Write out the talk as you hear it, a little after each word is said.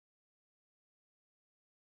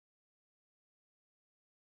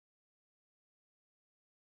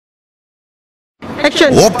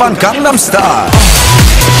Action! Oppa Gangnam Style.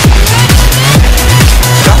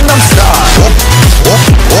 Gangnam Style.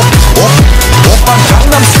 Oppa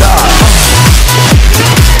Gangnam Style.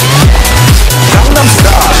 Gangnam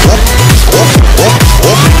Style.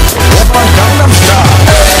 Oppa Gangnam Style.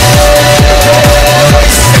 Hey,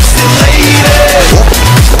 sexy lady.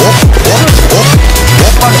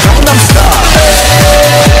 Oppa Gangnam Style.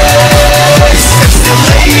 Hey, sexy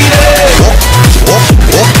lady.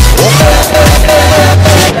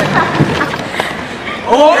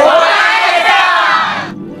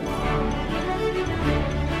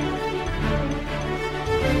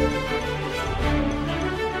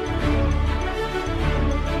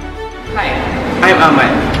 Hi, I'm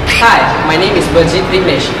Ahmad. Hi, my name is Bajit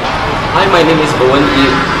Vignesh. Hi, my name is Owen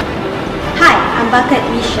Liu. Hi, I'm Bakat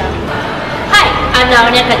Misha. Hi, I'm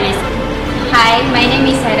Laurania Kadris. Hi, my name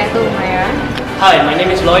is Saidatu Umaira. Hi, my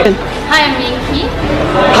name is Lloyd. Hi, I'm Linky.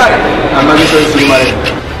 Hi, I'm Magisol Suleiman.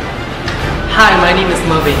 Hi, my name is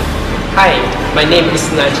Marvin. Hi, my name is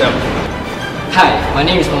Najam. Hi, my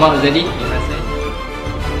name is Muhammad Azadi.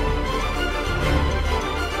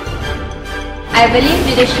 I believe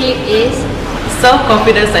leadership is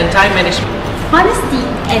Self-confidence and time management. Honesty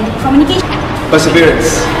and communication.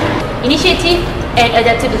 Perseverance. initiative and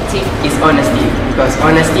adaptability. Is honesty, because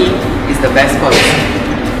honesty is the best policy.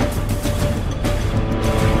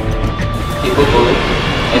 Capable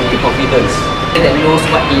and with confidence that knows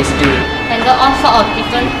what he is doing. Handle all sort of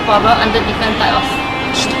different problems under different type of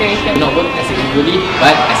situation. Not work as an individual,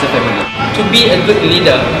 but as a family. To be a good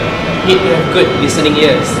leader, you need to have good listening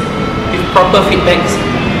ears. With proper feedbacks,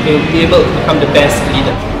 you will be able to become the best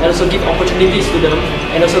leader. And also give opportunities to them,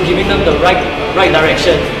 and also giving them the right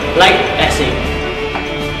direction, like SA.